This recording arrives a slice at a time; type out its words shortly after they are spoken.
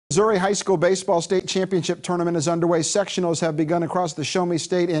Missouri High School Baseball State Championship Tournament is underway. Sectionals have begun across the Show Me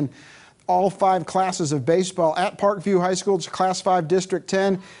State in all 5 classes of baseball. At Parkview High School, it's Class 5 District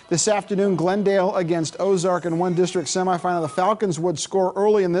 10. This afternoon, Glendale against Ozark in 1 district semifinal. The Falcons would score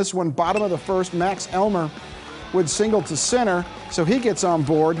early in this one. Bottom of the first, Max Elmer would single to center, so he gets on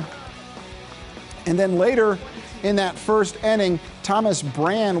board. And then later in that first inning, Thomas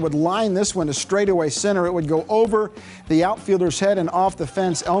Brand would line this one to straightaway center. It would go over the outfielder's head and off the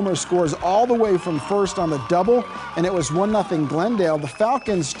fence. Elmer scores all the way from first on the double, and it was 1-0 Glendale. The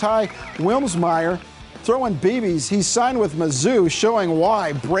Falcons tie Wilmsmeyer throwing BBs. He's signed with Mizzou, showing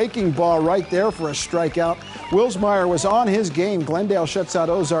why. Breaking ball right there for a strikeout. Wilmsmeyer was on his game. Glendale shuts out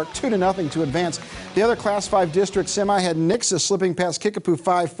Ozark 2-0 to advance. The other Class 5 district semi had Nixa slipping past Kickapoo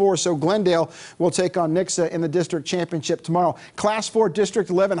 5-4, so Glendale will take on Nixa in the district championship tomorrow. Class 4 District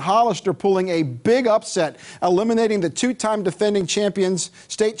 11, Hollister pulling a big upset, eliminating the 2-time defending champions,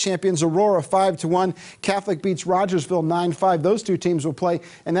 state champions, Aurora 5-1. Catholic beats Rogersville 9-5. Those 2 teams will play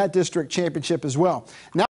in that district championship as well.